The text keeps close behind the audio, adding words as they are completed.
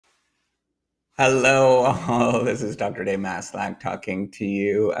Hello, all. This is Dr. Dave Maslach talking to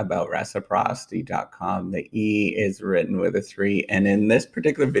you about reciprocity.com. The E is written with a 3. And in this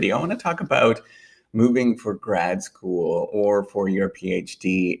particular video, I want to talk about moving for grad school or for your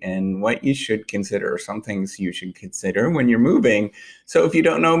PhD and what you should consider, some things you should consider when you're moving. So if you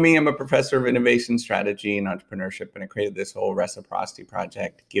don't know me, I'm a professor of innovation strategy and entrepreneurship, and I created this whole reciprocity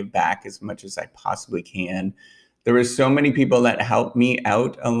project, give back as much as I possibly can. There were so many people that helped me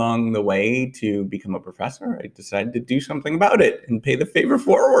out along the way to become a professor. I decided to do something about it and pay the favor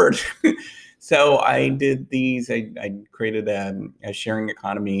forward. So I did these. I created a sharing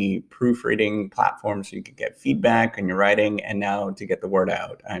economy proofreading platform so you could get feedback on your writing. And now to get the word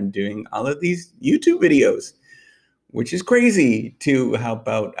out, I'm doing all of these YouTube videos, which is crazy to help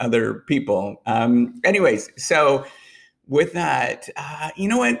out other people. Anyways, so with that, you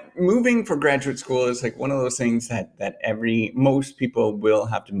know what? Moving for graduate school is like one of those things that most people will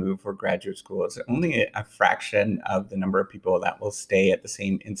have to move for graduate school. It's only a fraction of the number of people that will stay at the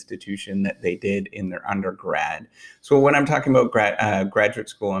same institution that they did in their undergrad. So when I'm talking about graduate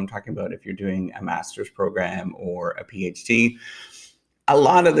school, I'm talking about if you're doing a master's program or a PhD. A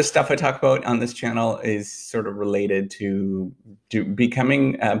lot of the stuff I talk about on this channel is sort of related to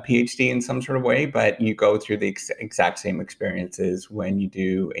becoming a PhD in some sort of way, but you go through the exact same experiences when you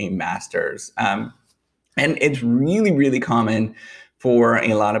do a master's. And it's really, really common for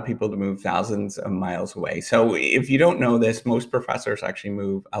a lot of people to move thousands of miles away. So if you don't know this, most professors actually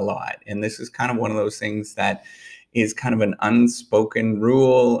move a lot. And this is kind of one of those things that is kind of an unspoken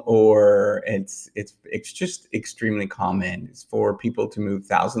rule, or it's just extremely common. It's for people to move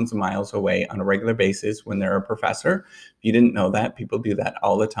thousands of miles away on a regular basis when they're a professor. If you didn't know that, people do that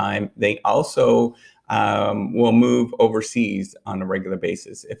all the time. They also will move overseas on a regular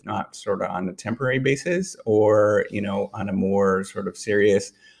basis, if not sort of on a temporary basis, or on a more sort of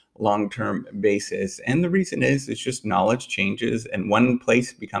serious long-term basis. And the reason is it's just knowledge changes and one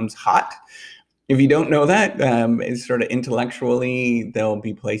place becomes hot. If you don't know that, it's sort of intellectually, there'll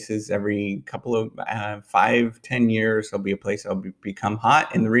be places every couple of 5-10 years, there'll be a place that'll become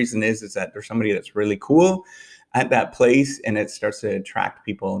hot. And the reason is that there's somebody that's really cool at that place, and it starts to attract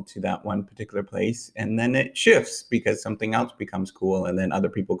people to that one particular place. And then it shifts because something else becomes cool, and then other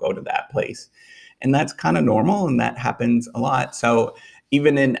people go to that place. And that's kind of normal, and that happens a lot. So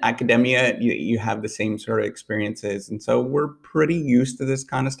even in academia, you have the same sort of experiences. And so we're pretty used to this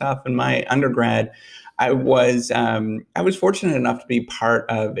kind of stuff. In my undergrad, I was fortunate enough to be part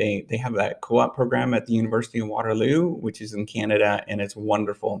of they have a co-op program at the University of Waterloo, which is in Canada, and it's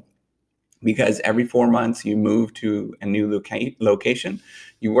wonderful because every 4 months you move to a new location.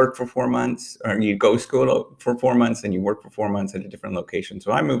 You work for 4 months, or you go to school for 4 months, and you work for 4 months at a different location.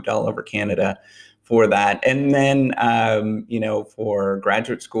 So I moved all over Canada for that. And then, for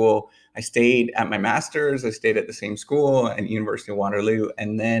graduate school, I stayed at my master's. I stayed at the same school at University of Waterloo.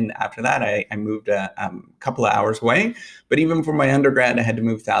 And then after that, I moved a couple of hours away. But even for my undergrad, I had to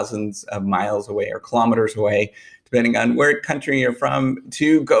move thousands of miles away or kilometers away, depending on where country you're from,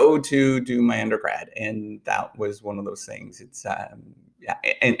 to go to do my undergrad. And that was one of those things. It's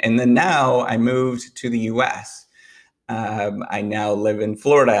and then now I moved to the US. I now live in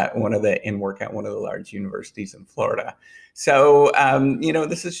Florida, and work at one of the large universities in Florida. So,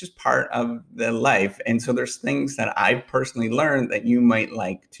 this is just part of the life. And so there's things that I've personally learned that you might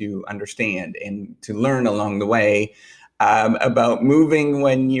like to understand and to learn along the way about moving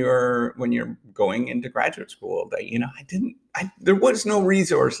when you're going into graduate school. That, there was no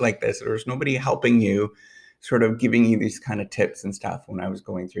resource like this. There was nobody helping you, sort of giving you these kind of tips and stuff when I was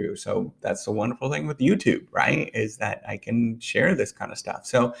going through. So that's the wonderful thing with YouTube, right? Is that I can share this kind of stuff.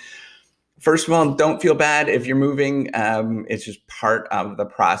 So first of all, don't feel bad if you're moving. It's just part of the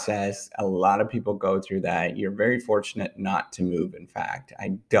process. A lot of people go through that. You're very fortunate not to move. In fact,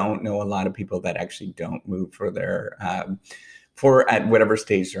 I don't know a lot of people that actually don't move for their at whatever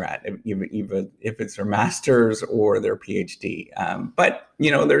stage they're at, even if it's their master's or their PhD. But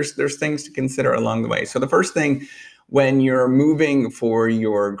there's things to consider along the way. So the first thing when you're moving for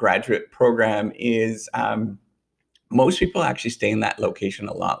your graduate program is most people actually stay in that location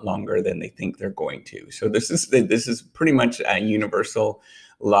a lot longer than they think they're going to. So this is pretty much a universal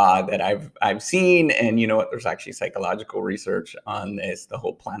law that I've seen. And you know what, there's actually psychological research on this. The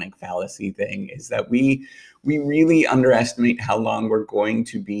whole planning fallacy thing is that we really underestimate how long we're going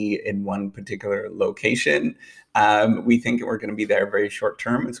to be in one particular location. We think we're going to be there very short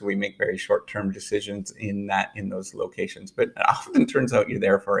term, and so we make very short term decisions in those locations. But it often turns out you're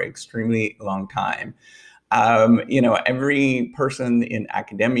there for an extremely long time. Every person in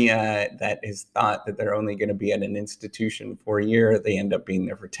academia that is thought that they're only going to be at an institution for a year, they end up being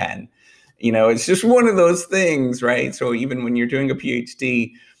there for 10. It's just one of those things, right? So even when you're doing a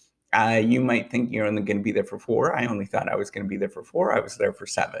PhD, you might think you're only going to be there for 4. I only thought I was going to be there for 4. I was there for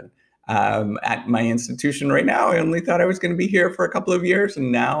 7. At my institution right now, I only thought I was going to be here for a couple of years,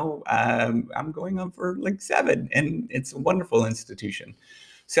 and now I'm going on for like 7, and it's a wonderful institution.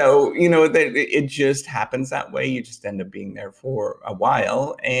 So, it just happens that way. You just end up being there for a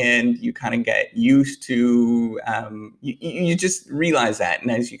while, and you kind of get used to, you just realize that.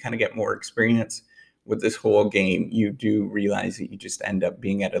 And as you kind of get more experience with this whole game, you do realize that you just end up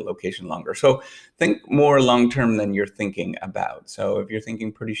being at a location longer. So think more long-term than you're thinking about. So if you're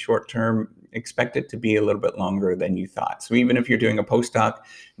thinking pretty short-term, expect it to be a little bit longer than you thought. So even if you're doing a postdoc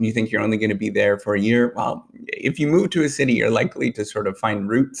and you think you're only going to be there for a year, well, if you move to a city, you're likely to sort of find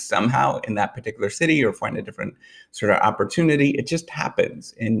roots somehow in that particular city or find a different sort of opportunity. It just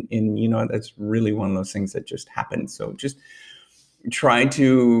happens. And that's really one of those things that just happens. So just try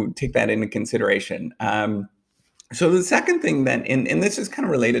to take that into consideration. So the second thing then, and this is kind of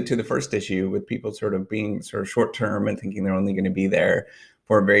related to the first issue with people sort of being sort of short-term and thinking they're only going to be there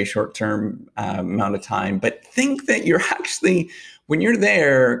for a very short-term amount of time, but think that you're actually, when you're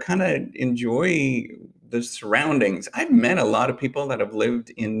there, kind of enjoy the surroundings. I've met a lot of people that have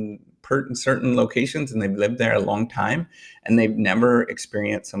lived in certain locations and they've lived there a long time and they've never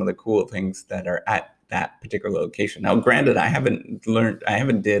experienced some of the cool things that are at that particular location. Now, granted, I haven't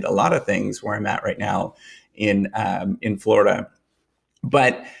did a lot of things where I'm at right now in Florida,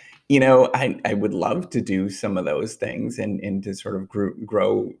 but I would love to do some of those things and to sort of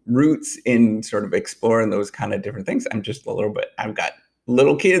grow roots in sort of exploring those kind of different things. I've got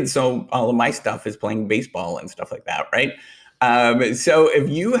little kids, so all of my stuff is playing baseball and stuff like that, right? So if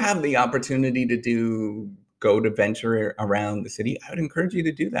you have the opportunity to go to venture around the city, I would encourage you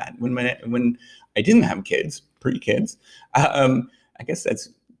to do that. When I didn't have kids, pre-kids, I guess that's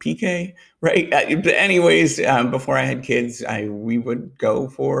PK, right? But anyways, before I had kids, we would go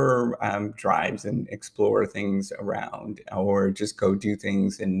for drives and explore things around, or just go do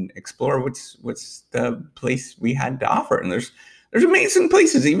things and explore what's the place we had to offer. And there's amazing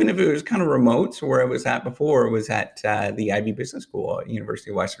places, even if it was kind of remote. So where I was at before was at the Ivy Business School at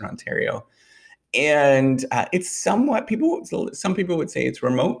University of Western Ontario. And it's somewhat, some people would say it's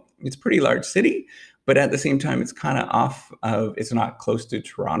remote. It's a pretty large city, but at the same time, it's kind of it's not close to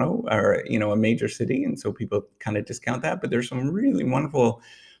Toronto or, a major city. And so people kind of discount that, but there's some really wonderful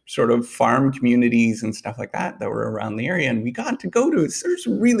sort of farm communities and stuff like that were around the area. And we got to go to, there's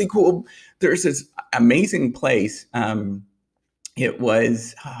really cool, there's this amazing place. It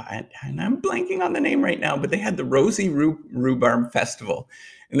was, and I'm blanking on the name right now, but they had the Rosy Rhubarb Festival.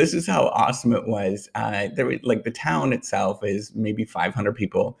 And this is how awesome it was. The town itself is maybe 500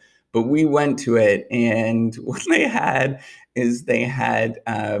 people, but we went to it, and what they had is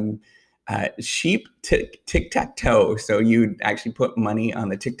sheep tic-tac-toe. So you'd actually put money on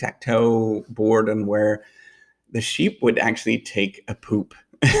the tic-tac-toe board, and where the sheep would actually take a poop.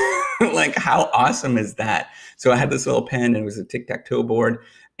 Like, how awesome is that? So I had this little pen, and it was a tic-tac-toe board,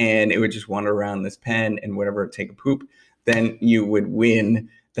 and it would just wander around this pen, and whenever it take a poop, then you would win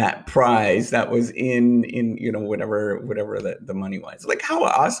that prize that was in whatever the money was. Like, how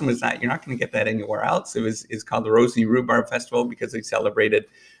awesome is that? You're not going to get that anywhere else. It's called the Rosy Rhubarb Festival because they celebrated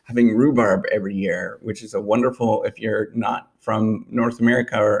having rhubarb every year, which is a wonderful, if you're not from North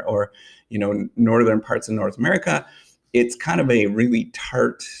America or northern parts of North America, it's kind of a really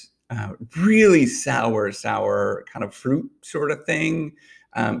tart, really sour kind of fruit sort of thing.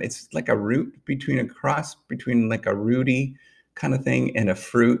 It's like a cross between like a rooty kind of thing and a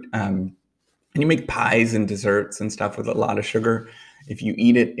fruit. And you make pies and desserts and stuff with a lot of sugar. If you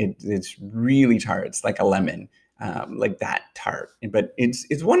eat it, it's really tart. It's like a lemon, like that tart, but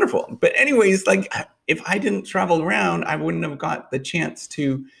it's wonderful. But anyways, like, if I didn't travel around, I wouldn't have got the chance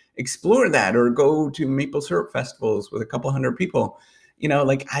to explore that or go to maple syrup festivals with a couple hundred people.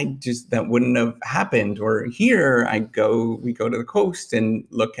 That wouldn't have happened. Or here we go to the coast and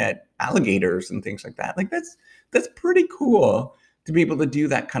look at alligators and things like that. Like, that's pretty cool to be able to do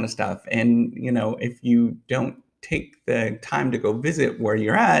that kind of stuff. And, if you don't take the time to go visit where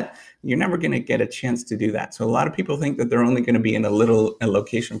you're at, you're never going to get a chance to do that. So a lot of people think that they're only going to be in a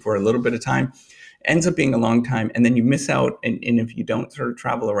location for a little bit of time. Ends up being a long time, and then you miss out. And if you don't sort of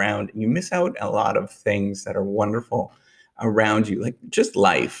travel around, you miss out a lot of things that are wonderful around you, like just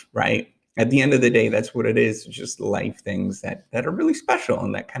life, right? At the end of the day, that's what it is. Just life things that are really special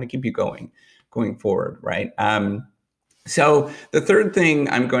and that kind of keep you going forward, right? So the third thing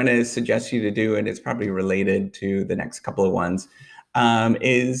I'm going to suggest you to do, and it's probably related to the next couple of ones,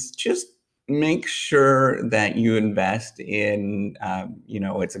 is just make sure that you invest in,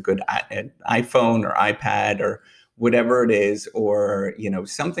 it's a good iPhone or iPad or whatever it is, or,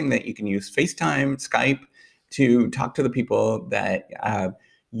 something that you can use FaceTime, Skype, to talk to the people that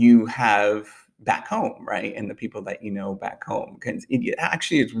you have back home, right? And the people that back home. Because it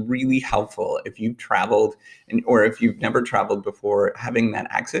actually is really helpful if you've traveled or if you've never traveled before, having that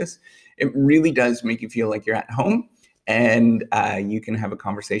access. It really does make you feel like you're at home, and you can have a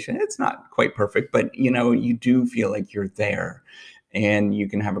conversation. It's not quite perfect, but you do feel like you're there, and you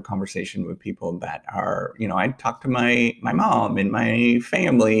can have a conversation with people that are, I talk to my mom and my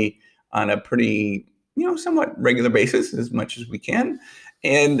family on a pretty, somewhat regular basis, as much as we can.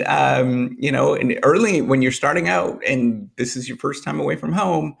 And, and early when you're starting out and this is your first time away from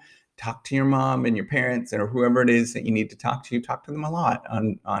home, talk to your mom and your parents or whoever it is that you need to talk to them a lot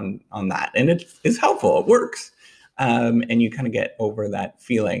on that. And it's helpful. It works. And you kind of get over that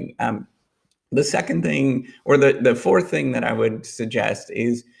feeling. The second thing, or the fourth thing that I would suggest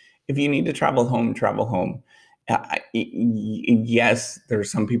is, if you need to travel home, travel home. Yes, there's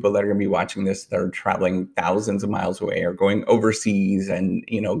some people that are going to be watching this that are traveling thousands of miles away or going overseas and,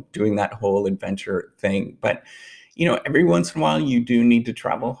 doing that whole adventure thing. But, every once in a while you do need to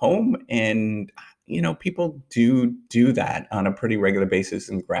travel home. And, people do that on a pretty regular basis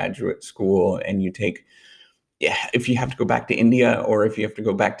in graduate school. And you take, if you have to go back to India or if you have to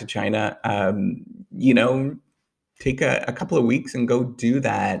go back to China, take a couple of weeks and go do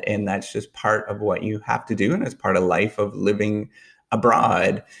that. And that's just part of what you have to do. And it's part of life of living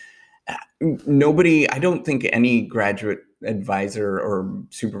abroad. I don't think any graduate advisor or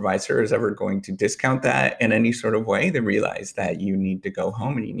supervisor is ever going to discount that in any sort of way. They realize that you need to go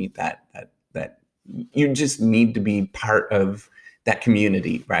home and you need that you just need to be part of that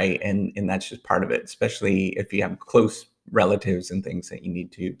community, right? And that's just part of it, especially if you have close relatives and things that you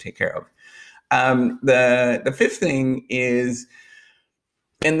need to take care of. The fifth thing is,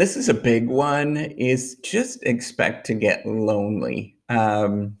 and this is a big one, is just expect to get lonely.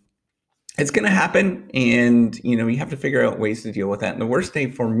 It's going to happen, and you have to figure out ways to deal with that. And the worst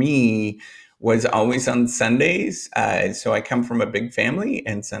day for me was always on Sundays. So I come from a big family,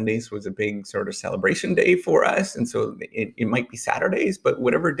 and Sundays was a big sort of celebration day for us. And so it might be Saturdays, but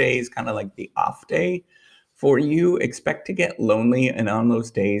whatever day is kind of like the off day for you, expect to get lonely. And on those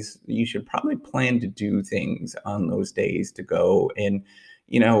days, you should probably plan to do things on those days to go. And,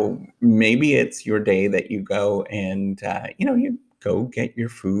 maybe it's your day that you go and, you go get your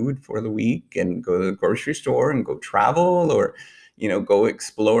food for the week and go to the grocery store and go travel or, go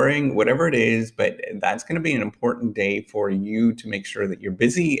exploring, whatever it is. But that's going to be an important day for you to make sure that you're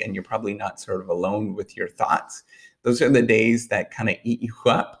busy and you're probably not sort of alone with your thoughts. Those are the days that kind of eat you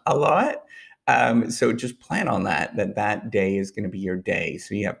up a lot. So just plan on that day is going to be your day.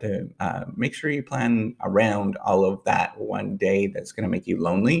 So you have to make sure you plan around all of that one day that's going to make you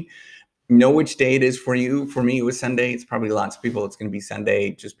lonely. Know which day it is for you. For me, it was Sunday. It's probably lots of people. It's going to be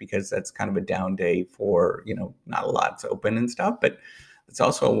Sunday just because that's kind of a down day for, not a lot's open and stuff. But it's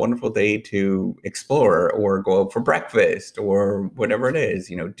also a wonderful day to explore or go out for breakfast or whatever it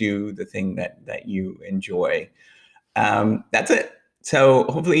is, do the thing that you enjoy. That's it. So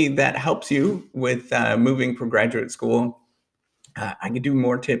hopefully that helps you with moving for graduate school. I could do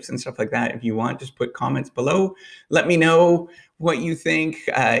more tips and stuff like that. If you want, just put comments below. Let me know what you think.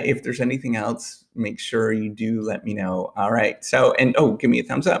 If there's anything else, make sure you do let me know. All right. So, and give me a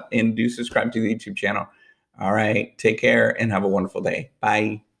thumbs up and do subscribe to the YouTube channel. All right. Take care and have a wonderful day.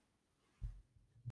 Bye.